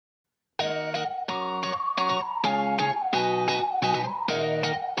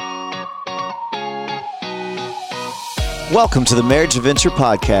Welcome to the Marriage Adventure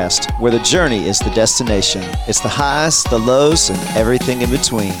Podcast, where the journey is the destination. It's the highs, the lows, and everything in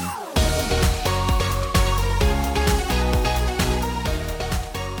between.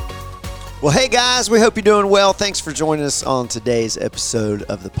 Well, hey guys, we hope you're doing well. Thanks for joining us on today's episode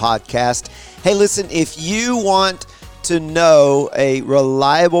of the podcast. Hey, listen, if you want to know a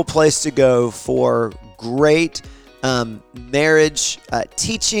reliable place to go for great marriage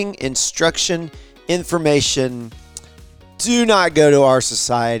teaching, instruction, information, do not go to our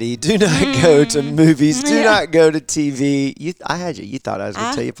society. Do not go to movies. Do not go to TV. You thought I was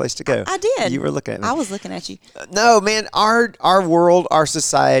going to tell you a place to go. I did. You were looking at me. I was looking at you. No, man. Our world, our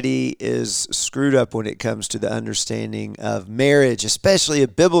society is screwed up when it comes to the understanding of marriage, especially a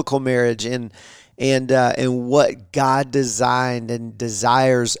biblical marriage, and what God designed and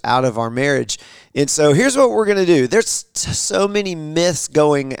desires out of our marriage. And so here's what we're going to do. There's so many myths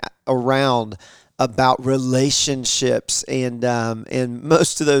going around about relationships, and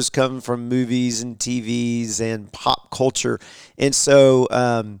most of those come from movies and TVs and pop culture. And so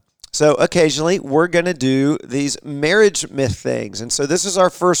occasionally we're going to do these marriage myth things. And so this is our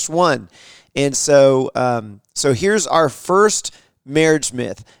first one. And so here's our first marriage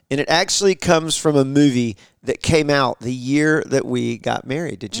myth, and it actually comes from a movie that came out the year that we got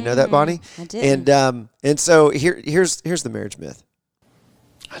married. Did you know that, Bonnie? I did. And so here's the marriage myth.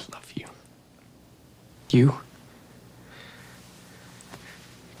 I love you. You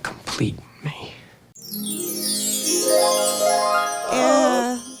complete me.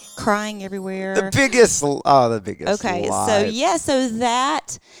 Crying everywhere. The biggest. Okay, lie. so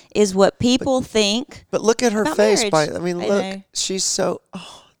that is what people think. But look at her about face. marriage. Look, she's so.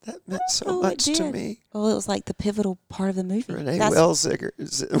 Oh, that meant so much to me. Well, it was like the pivotal part of the movie. Renee Zellweger.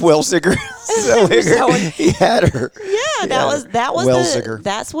 He had her. Yeah, that was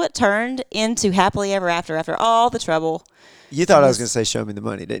that's what turned into happily ever after all the trouble. You thought I was going to say "Show me the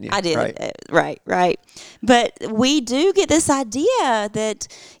money," didn't you? I did. Right. But we do get this idea that,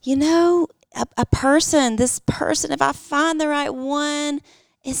 this person, if I find the right one,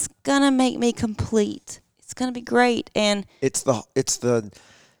 it's going to make me complete. It's going to be great. And it's the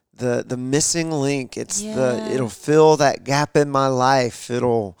missing link. It'll fill that gap in my life.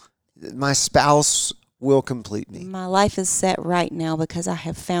 My spouse will complete me. My life is set right now because I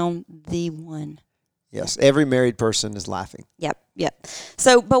have found the one. Yes, every married person is laughing. Yep.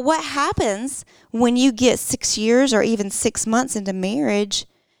 So, but what happens when you get 6 years or even 6 months into marriage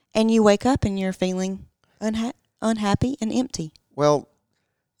and you wake up and you're feeling unhappy and empty? Well,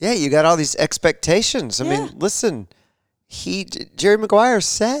 yeah, you got all these expectations. I mean, listen, Jerry Maguire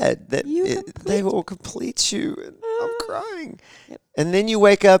said that they will complete you. And I'm crying. Yep. And then you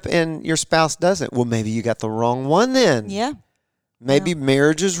wake up and your spouse doesn't. Well, maybe you got the wrong one then. Yeah. Maybe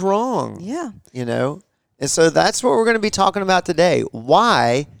marriage is wrong. Yeah. And so that's what we're going to be talking about today.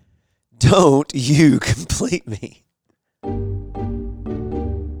 Why don't you complete me?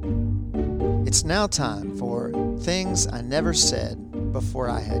 It's now time for things I never said before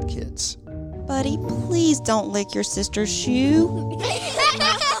I had kids. Buddy, please don't lick your sister's shoe.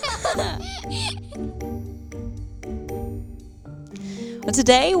 Well,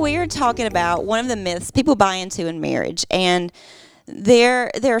 today we are talking about one of the myths people buy into in marriage. And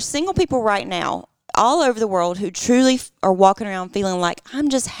there are single people right now all over the world who truly are walking around feeling like I'm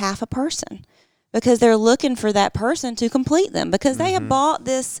just half a person because they're looking for that person to complete them because they have bought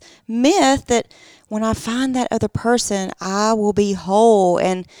this myth that when I find that other person, I will be whole.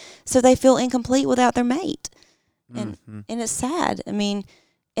 And so they feel incomplete without their mate. And it's sad. I mean,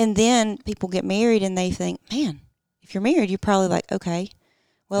 and then people get married and they think, man, if you're married, you're probably like, okay,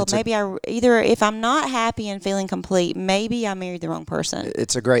 well, maybe if I'm not happy and feeling complete, maybe I married the wrong person.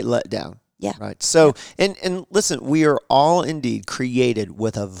 It's a great letdown. Yeah. Right. So, and listen, we are all indeed created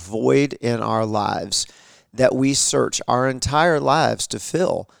with a void in our lives that we search our entire lives to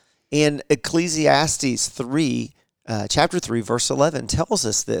fill. And Ecclesiastes 3, chapter 3, verse 11 tells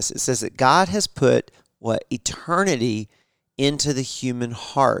us this. It says that God has put eternity into the human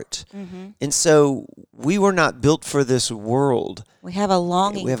heart. And so we were not built for this world. We have a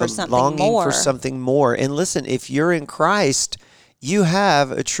longing for something more. And listen, if you're in Christ, you have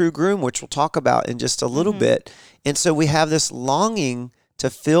a true groom, which we'll talk about in just a little bit. And so we have this longing to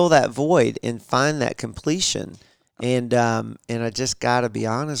fill that void and find that completion. And I just got to be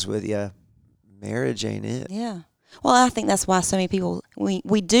honest with you, marriage ain't it. Yeah. Well, I think that's why so many people,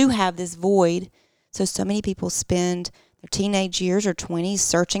 we do have this void. So many people spend their teenage years or 20s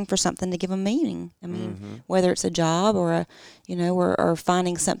searching for something to give them meaning. I mean, whether it's a job or or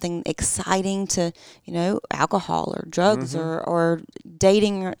finding something exciting to, alcohol or drugs or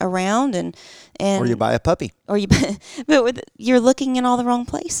dating around and or you buy a puppy. You're looking in all the wrong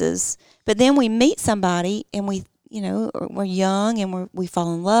places. But then we meet somebody and we're young and we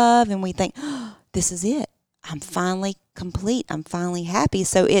fall in love and we think, oh, this is it. I'm finally complete. I'm finally happy.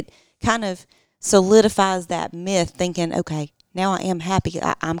 So it kind of solidifies that myth, thinking, okay, now I am happy.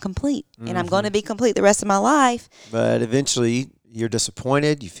 I'm complete, and I'm going to be complete the rest of my life. But eventually, you're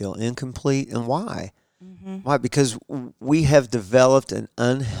disappointed. You feel incomplete, and why? Why? Because we have developed an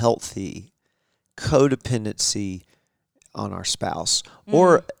unhealthy codependency on our spouse,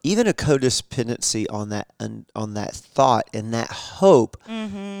 or even a codependency on that thought and that hope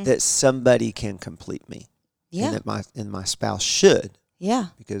that somebody can complete me, and that my spouse should. Yeah.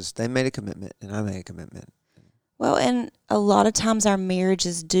 Because they made a commitment and I made a commitment. Well, and a lot of times our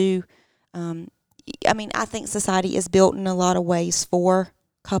marriages do, I think society is built in a lot of ways for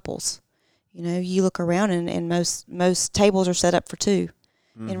couples. You look around and most tables are set up for two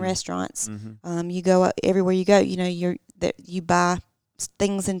in restaurants. You go everywhere you go, you buy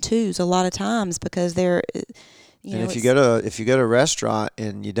things in twos a lot of times because they're, if you go to a restaurant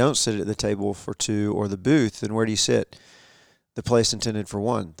and you don't sit at the table for two or the booth, then where do you sit? The place intended for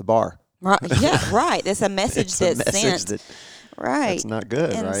one, the bar. Right. Yeah, right. It's a message that's sent. Right. That's not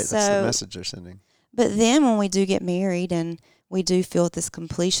good, and right? So, that's the message they're sending. But then when we do get married and we do feel this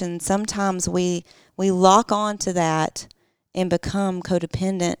completion, sometimes we lock on to that and become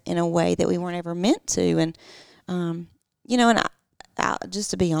codependent in a way that we weren't ever meant to. And, and I,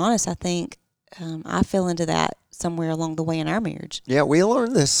 just to be honest, I think I fell into that somewhere along the way in our marriage. Yeah, we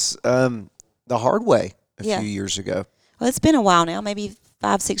learned this the hard way a few years ago. Well, it's been a while now, maybe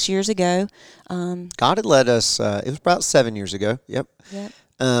 5-6 years ago. God had let us, it was about 7 years ago. Yep.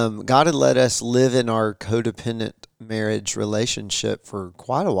 God had let us live in our codependent marriage relationship for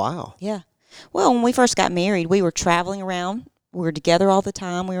quite a while. Yeah. Well, when we first got married, we were traveling around. We were together all the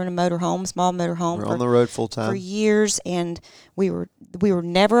time. We were in a motorhome, small motorhome. We were on the road full time. For years, and we were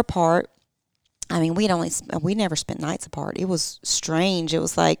never apart. I mean, we never spent nights apart. It was strange. It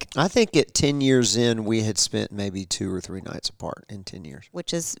was like, I think at 10 years in, we had spent maybe 2 or 3 nights apart in 10 years,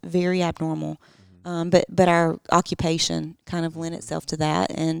 which is very abnormal. But our occupation kind of lent itself to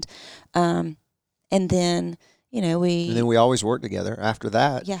that, and then we always worked together. After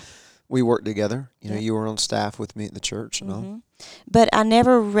that, yeah, we worked together. You were on staff with me at the church and all. But I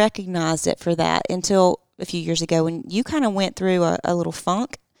never recognized it for that until a few years ago when you kind of went through a little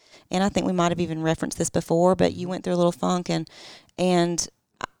funk. And I think we might have even referenced this before, but you went through a little funk, and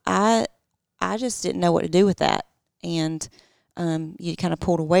I just didn't know what to do with that, and you kind of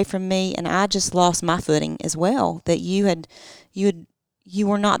pulled away from me, and I just lost my footing as well. That you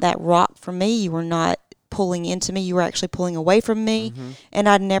were not that rock for me. You were not pulling into me. You were actually pulling away from me, and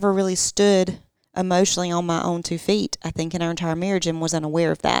I'd never really stood emotionally on my own 2 feet, I think, in our entire marriage, and was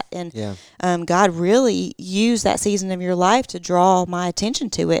unaware of that. And God really used that season of your life to draw my attention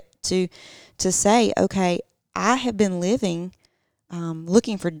to it, to say, okay, I have been living,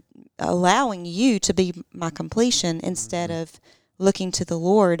 looking for, allowing you to be my completion instead of looking to the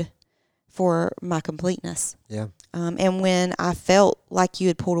Lord for my completeness. Yeah. And when I felt like you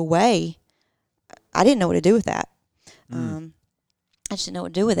had pulled away, I didn't know what to do with that. I just didn't know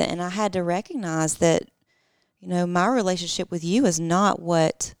what to do with it. And I had to recognize that, my relationship with you is not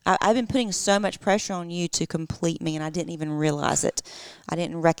what I've been putting so much pressure on you to complete me, and I didn't even realize it. I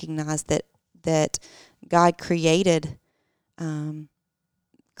didn't recognize that God created me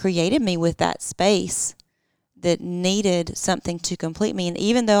with that space that needed something to complete me. And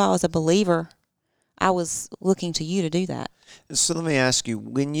even though I was a believer, I was looking to you to do that. So let me ask you,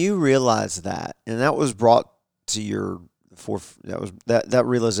 when you realized that, and that was brought to that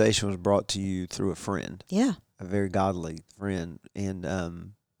realization was brought to you through a friend. Yeah. A very godly friend.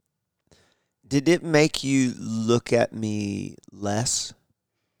 And did it make you look at me less?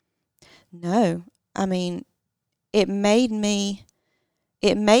 No. I mean, it made me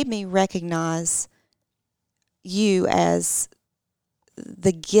recognize you as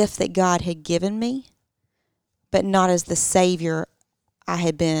the gift that God had given me, but not as the Savior I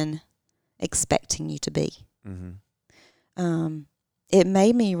had been expecting you to be. It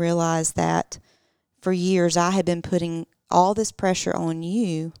made me realize that for years I had been putting all this pressure on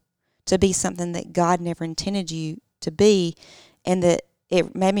you to be something that God never intended you to be, and that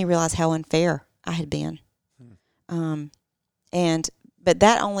it made me realize how unfair I had been. But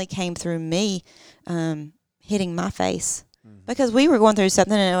that only came through me hitting my face, because we were going through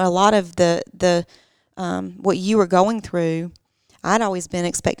something, and a lot of the what you were going through, I'd always been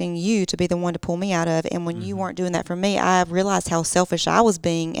expecting you to be the one to pull me out of. And when you weren't doing that for me, I realized how selfish I was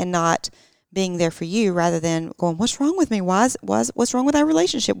being and not being there for you, rather than going, what's wrong with me? What's wrong with our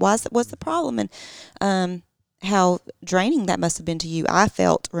relationship? What's the problem? And how draining that must have been to you. I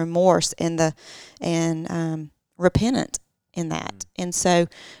felt remorse and repentant in that. And so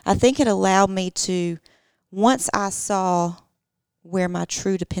I think it allowed me to, once I saw where my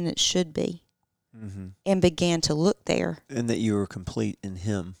true dependence should be, and began to look there. And that you were complete in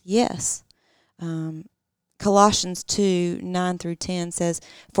him. Yes. Colossians 2:9-10 says,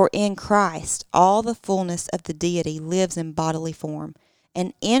 "For in Christ all the fullness of the deity lives in bodily form,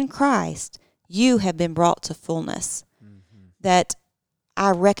 and in Christ you have been brought to fullness." That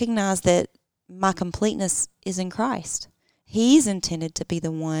I recognize that my completeness is in Christ. He's intended to be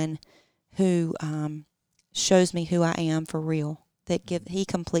the one who shows me who I am for real. He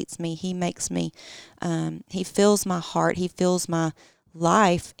completes me. He makes me. He fills my heart. He fills my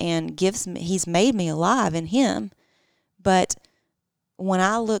life and gives me. He's made me alive in Him. But when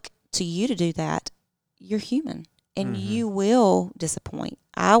I look to you to do that, you're human, and you will disappoint.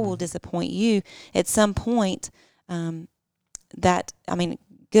 I will disappoint you at some point. Goodness,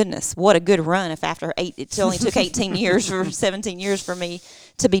 what a good run! If after it only took 18 years or 17 years for me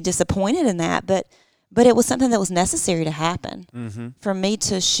to be disappointed in that, but it was something that was necessary to happen for me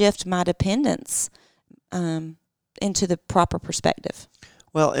to shift my dependence into the proper perspective.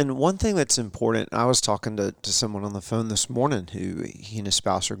 Well, and one thing that's important, I was talking to someone on the phone this morning who he and his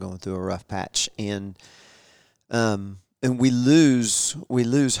spouse are going through a rough patch, and we lose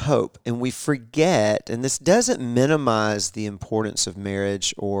hope, and we forget, and this doesn't minimize the importance of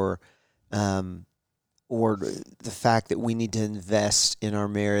marriage or the fact that we need to invest in our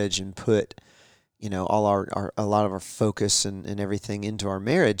marriage and put all a lot of our focus and everything into our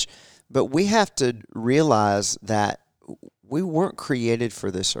marriage. But we have to realize that we weren't created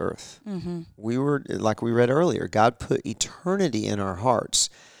for this earth. We were, like we read earlier, God put eternity in our hearts.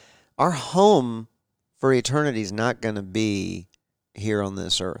 Our home for eternity is not going to be here on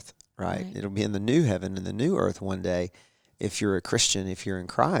this earth, right? It'll be in the new heaven and the new earth one day if you're a Christian, if you're in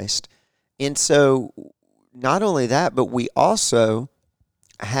Christ. And so not only that, but we also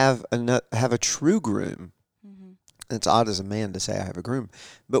have a true groom. It's odd as a man to say I have a groom,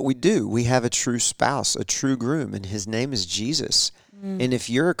 but we do. We have a true spouse, a true groom, and his name is Jesus. And if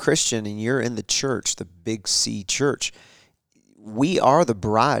you're a Christian and you're in the church, the big C church, we are the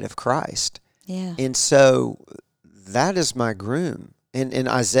bride of Christ. Yeah. And so that is my groom. And in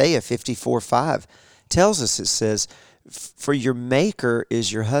Isaiah 54:5 tells us, it says, "For your maker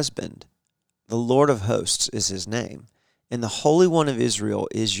is your husband. The Lord of hosts is his name. And the Holy One of Israel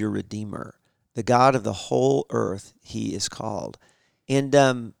is your Redeemer. The God of the whole earth, he is called."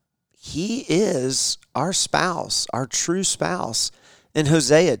 And he is our spouse, our true spouse. In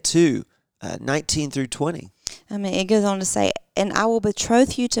Hosea 2:19-20. It goes on to say, "And I will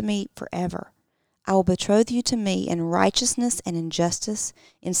betroth you to me forever. I will betroth you to me in righteousness and in justice,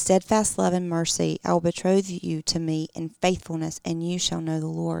 in steadfast love and mercy. I will betroth you to me in faithfulness, and you shall know the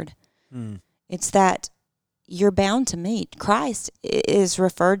Lord." It's that you're bound to meet. Christ is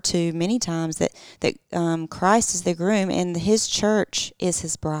referred to many times that Christ is the groom and his church is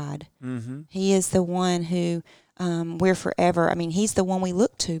his bride. He is the one who we're forever. He's the one we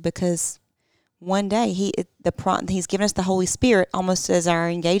look to, because one day he's given us the Holy Spirit almost as our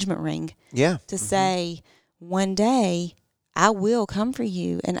engagement ring. Yeah. To say, one day I will come for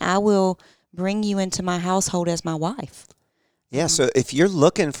you and I will bring you into my household as my wife. Yeah. So if you're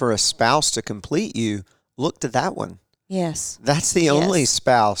looking for a spouse to complete you, look to that one. Yes. That's the only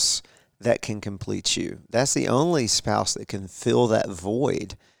spouse that can complete you. That's the only spouse that can fill that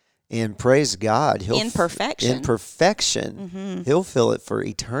void. And praise God, in perfection. He'll fill it for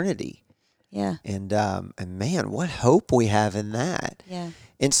eternity. Yeah. And man, what hope we have in that. Yeah.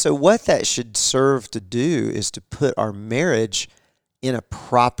 And so what that should serve to do is to put our marriage in a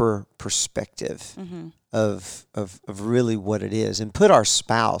proper perspective of really what it is, and put our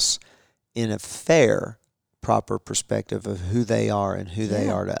spouse in a fair, proper perspective of who they are and who they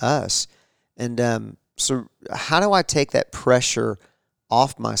are to us. And so how do I take that pressure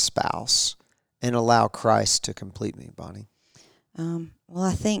off my spouse and allow Christ to complete me, Bonnie? Well,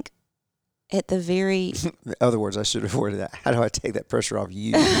 I think at the very... In other words, I should have worded that. How do I take that pressure off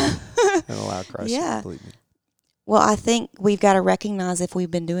you and allow Christ to complete me? Well, I think we've got to recognize if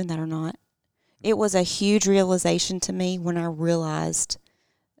we've been doing that or not. It was a huge realization to me when I realized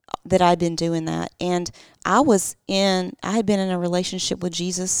that I'd been doing that. And I had been in a relationship with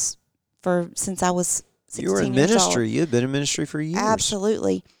Jesus since I was 16 years old. You were in ministry. You had been in ministry for years.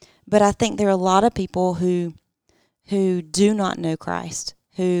 Absolutely. But I think there are a lot of people who do not know Christ,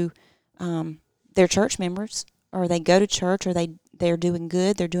 who they're church members, or they go to church, or they're doing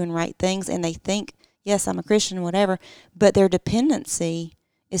good, they're doing right things, and they think, yes, I'm a Christian, whatever, but their dependency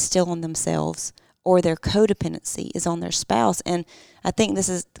is still on themselves, or their codependency is on their spouse. And I think this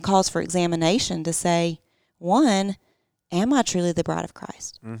is cause for examination to say, one, am I truly the bride of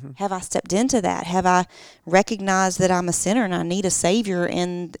Christ? Mm-hmm. Have I stepped into that? Have I recognized that I'm a sinner and I need a Savior,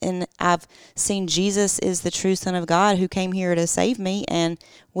 and I've seen Jesus is the true Son of God who came here to save me and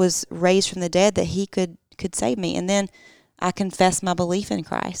was raised from the dead, that he could save me. And then I confess my belief in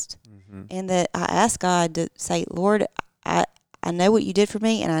Christ, mm-hmm. and that I ask God to say, Lord, I know what you did for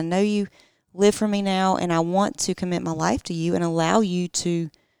me, and I know you live for me now, and I want to commit my life to you and allow you to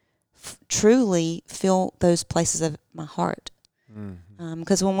truly fill those places of my heart.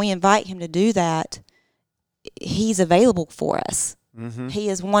 Because when we invite him to do that, he's available for us. Mm-hmm. He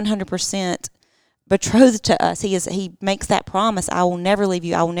is 100% betrothed to us. He makes that promise, I will never leave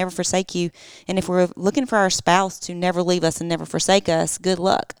you, I will never forsake you. And if we're looking for our spouse to never leave us and never forsake us, good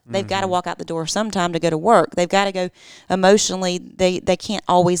luck. Mm-hmm. They've got to walk out the door sometime to go to work. They've got to go emotionally. They can't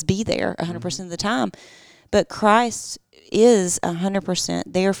always be there 100% mm-hmm. of the time. But Christ is 100%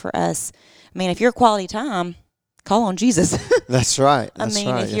 there for us. I mean, if you're quality time, call on Jesus. That's right. That's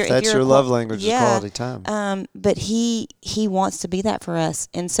right. If that's your love language, is quality time. But he wants to be that for us.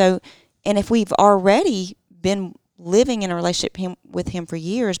 And so, and if we've already been living in a relationship with him for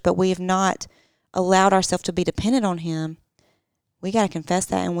years, but we have not allowed ourselves to be dependent on him, we got to confess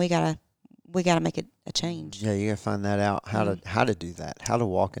that, and we got to make a change. Yeah, you got to find that out, how to do that, how to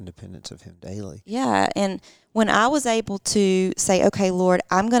walk in dependence of him daily. Yeah, and when I was able to say, okay, Lord,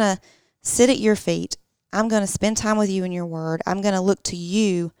 I'm going to sit at your feet, I'm going to spend time with you in your word, I'm going to look to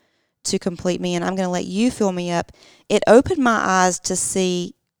you to complete me, and I'm going to let you fill me up, it opened my eyes to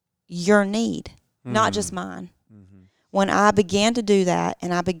see your need, not just mine. Mm-hmm. When I began to do that,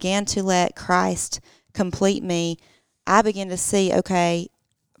 and I began to let Christ complete me, I began to see, okay,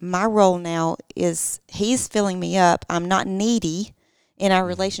 my role now is he's filling me up. I'm not needy in our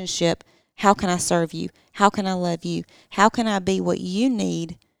relationship. How can I serve you? How can I love you? How can I be what you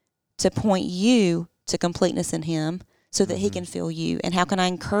need to point you to completeness in him so that he can fill you? And how can I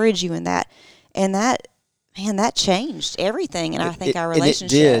encourage you in that? And that changed everything in our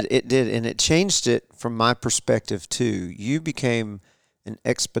relationship. It did. And it changed it from my perspective too. You became an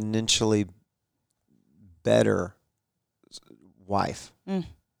exponentially better wife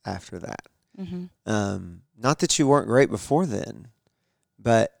after that. Mm-hmm. Not that you weren't great before then,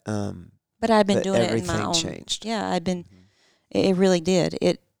 but I'd been doing it in my own. Everything changed. Yeah, I'd been. It really did.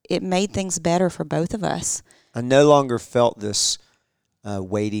 It made things better for both of us. I no longer felt this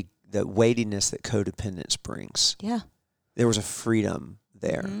weightiness that codependence brings. Yeah, there was a freedom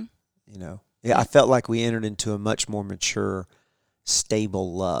there. Mm-hmm. Yeah, I felt like we entered into a much more mature,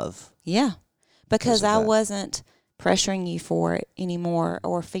 stable love. Yeah, because I wasn't pressuring you for it anymore,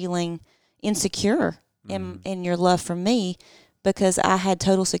 or feeling insecure in your love for me, because I had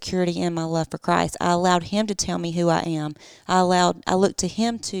total security in my love for Christ. I allowed him to tell me who I am. I looked to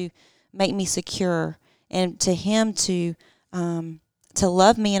him to make me secure, and to him to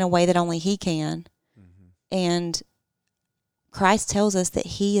love me in a way that only he can. Mm-hmm. And Christ tells us that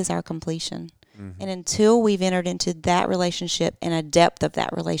he is our completion. Mm-hmm. And until we've entered into that relationship and a depth of that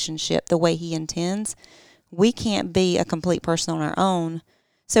relationship the way he intends, we can't be a complete person on our own.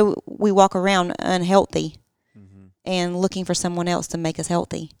 So we walk around unhealthy and looking for someone else to make us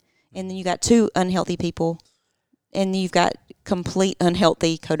healthy. And then you got two unhealthy people, and you've got complete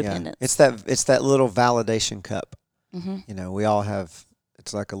unhealthy codependence. Yeah. It's that little validation cup. Mm-hmm. We all have,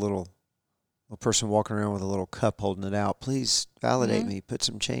 it's like a little person walking around with a little cup holding it out. Please validate me, put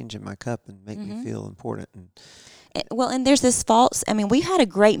some change in my cup and make me feel important. And there's this false, we had a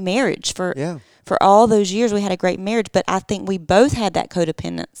great marriage for all those years. We had a great marriage, but I think we both had that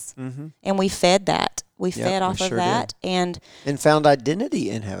codependence, and we fed that. We fed off of that, and found identity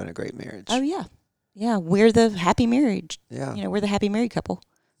in having a great marriage. Oh yeah, we're the happy marriage. Yeah, we're the happy married couple.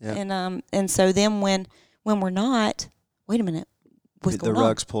 Yeah, and so then when we're not, wait a minute, what's going on? The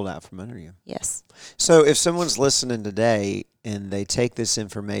rug's pulled out from under you. Yes. So if someone's listening today and they take this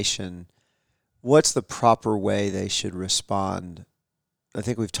information, what's the proper way they should respond? I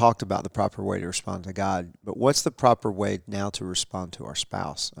think we've talked about the proper way to respond to God, but what's the proper way now to respond to our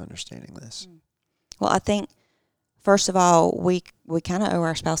spouse, understanding this? Well, I think, first of all, we kind of owe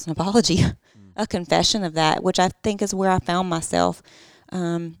our spouse an apology, a confession of that, which I think is where I found myself.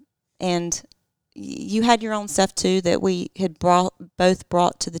 And you had your own stuff, too, that we had both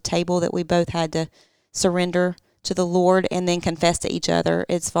brought to the table, that we both had to surrender to the Lord and then confess to each other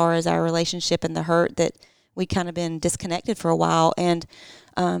as far as our relationship and the hurt that we kind of been disconnected for a while. And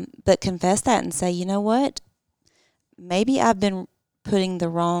but confess that and say, you know what? Maybe I've been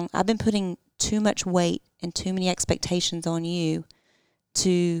putting too much weight and too many expectations on you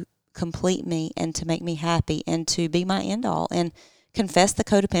to complete me and to make me happy and to be my end all, and confess the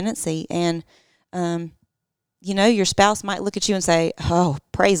codependency. And your spouse might look at you and say, oh,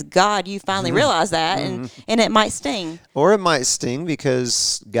 praise God, you finally realized that. And it might sting. Or it might sting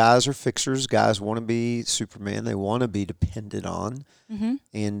because guys are fixers. Guys want to be Superman. They want to be depended on.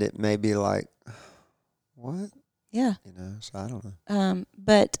 And it may be like, what? Yeah. So I don't know.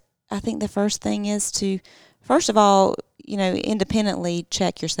 But I think the first thing is to, first of all, independently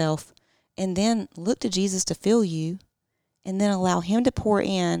check yourself, and then look to Jesus to fill you, and then allow him to pour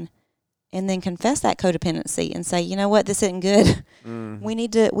in, and then confess that codependency and say, you know what, this isn't good. We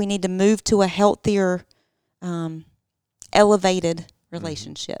need to move to a healthier, elevated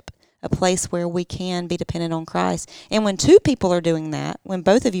relationship, a place where we can be dependent on Christ. And when two people are doing that, when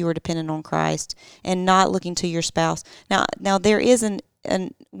both of you are dependent on Christ and not looking to your spouse, now there is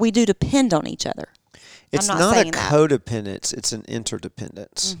we do depend on each other. It's not a codependence, it's an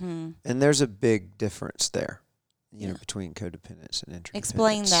interdependence. And there's a big difference there, between codependence and interdependence.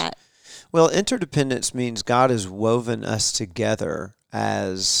 Explain that. Well, interdependence means God has woven us together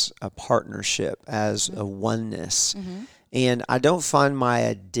as a partnership, as a oneness. And I don't find my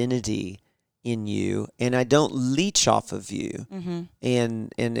identity in you, and I don't leech off of you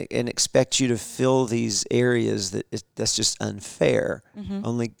and expect you to fill these areas that's just unfair.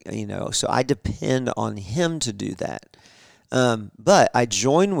 Only, so I depend on him to do that. But I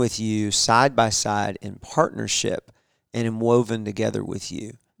join with you side by side in partnership and am woven together with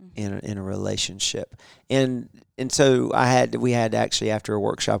you in a relationship. And so we had actually, after a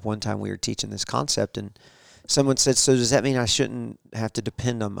workshop one time, we were teaching this concept, and someone said, so does that mean I shouldn't have to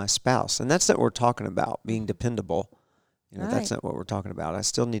depend on my spouse? And that's not what we're talking about, being dependable. Right. That's not what we're talking about. I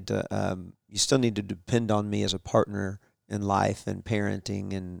still need to, you still need to depend on me as a partner in life and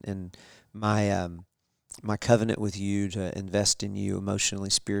parenting and my covenant with you to invest in you emotionally,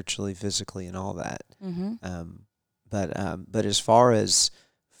 spiritually, physically, and all that. But as far as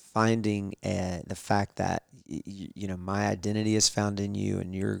finding the fact that, my identity is found in you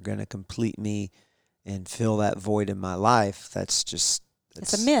and you're going to complete me and fill that void in my life, it's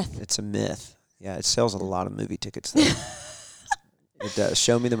a myth. It's a myth. Yeah, it sells a lot of movie tickets, though. It does.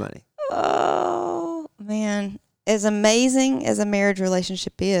 Show me the money. Oh, man. As amazing as a marriage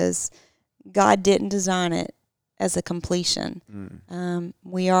relationship is, God didn't design it as a completion.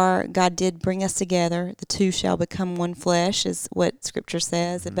 God did bring us together. The two shall become one flesh is what Scripture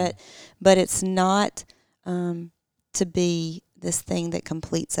says. But it's not to be this thing that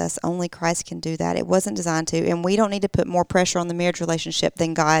completes us. Only Christ can do that. It wasn't designed to, and we don't need to put more pressure on the marriage relationship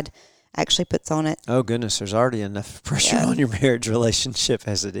than God actually puts on it. Oh, goodness, there's already enough pressure on your marriage relationship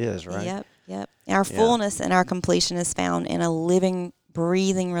as it is, right? Yep. Our fullness and our completion is found in a living,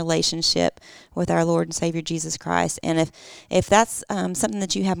 breathing relationship with our Lord and Savior Jesus Christ. And if that's something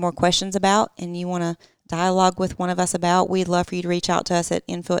that you have more questions about and you want to dialogue with one of us about, we'd love for you to reach out to us at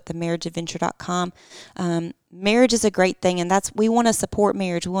info@themarriageadventure.com. Marriage is a great thing, and we want to support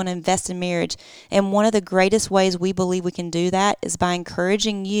marriage. We want to invest in marriage. And one of the greatest ways we believe we can do that is by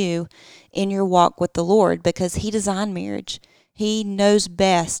encouraging you in your walk with the Lord, because he designed marriage. He knows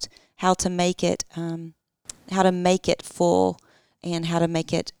best how to make it full and how to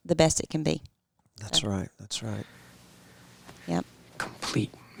make it the best it can be. That's right. Yep.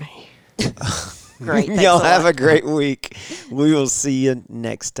 Complete me. Great. Y'all have a great week. We will see you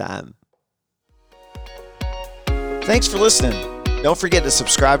next time. Thanks for listening. Don't forget to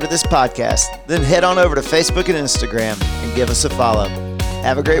subscribe to this podcast. Then head on over to Facebook and Instagram and give us a follow.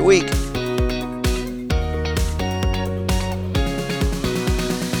 Have a great week.